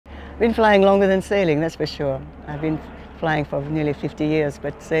Been flying longer than sailing, that's for sure. I've been flying for nearly 50 years,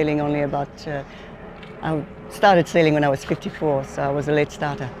 but sailing only about, I started sailing when I was 54, so I was a late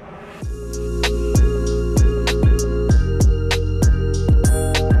starter.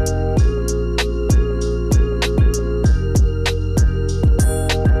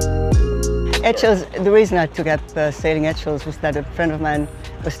 Etchells, the reason I took up sailing Etchells was that a friend of mine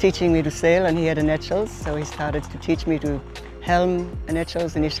was teaching me to sail, and he had an Etchells, so he started to teach me to helm an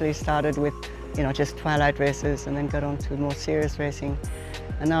Etchells. Initially started with, just twilight races, and then got on to more serious racing.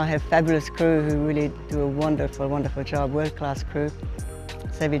 And now I have fabulous crew who really do a wonderful, wonderful job, world-class crew.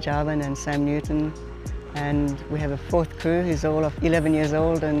 Savvy Jarvan and Sam Newton. And we have a fourth crew who's all of 11 years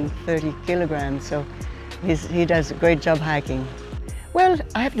old and 30 kilograms, so he does a great job hiking. Well,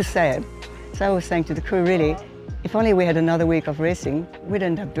 I have to say, so I was saying to the crew, really, if only we had another week of racing, we'd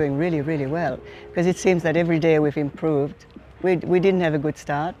end up doing really, really well. Because it seems that every day we've improved. We didn't have a good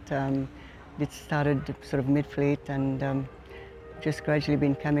start. It started sort of mid-fleet and just gradually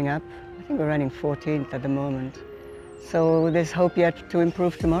been coming up. I think we're running 14th at the moment. So there's hope yet to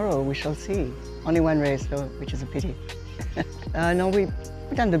improve tomorrow, we shall see. Only one race though, which is a pity. No, we've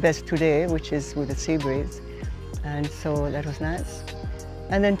done the best today, which is with the sea breeze. And so that was nice.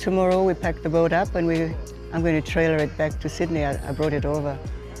 And then tomorrow we pack the boat up and I'm going to trailer it back to Sydney. I brought it over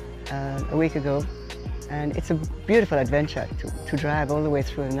a week ago. And it's a beautiful adventure to drive all the way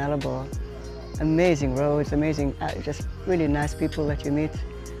through Nullarbor. Amazing roads, amazing, just really nice people that you meet.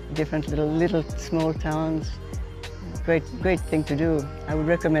 Different little small towns. Great thing to do. I would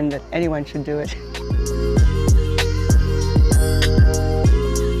recommend that anyone should do it.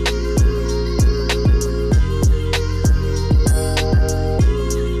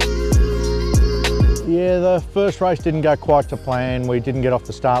 Yeah, the first race didn't go quite to plan. We didn't get off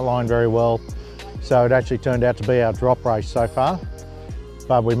the start line very well. So it actually turned out to be our drop race so far.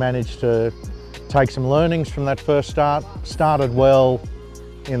 But we managed to take some learnings from that first start. Started well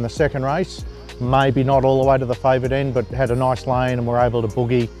in the second race. Maybe not all the way to the favoured end, but had a nice lane and were able to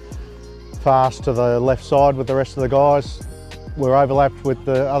boogie fast to the left side with the rest of the guys. We're overlapped with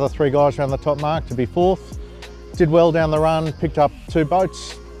the other three guys around the top mark to be fourth. Did well down the run, picked up 2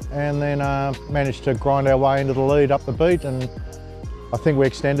 boats, and then managed to grind our way into the lead up the beat, and I think we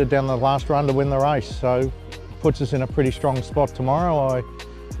extended down the last run to win the race, so puts us in a pretty strong spot tomorrow.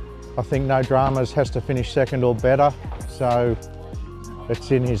 I think No Dramas has to finish second or better, so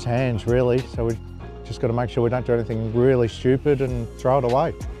it's in his hands really, so we've just got to make sure we don't do anything really stupid and throw it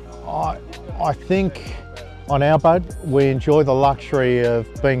away. I think on our boat we enjoy the luxury of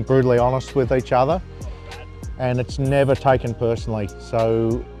being brutally honest with each other, and it's never taken personally,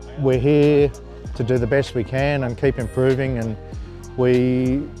 so we're here to do the best we can and keep improving, and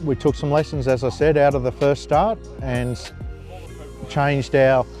we took some lessons, as I said, out of the first start and changed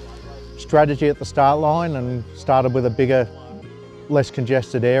our strategy at the start line and started with a bigger, less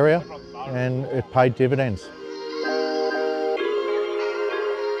congested area, and it paid dividends.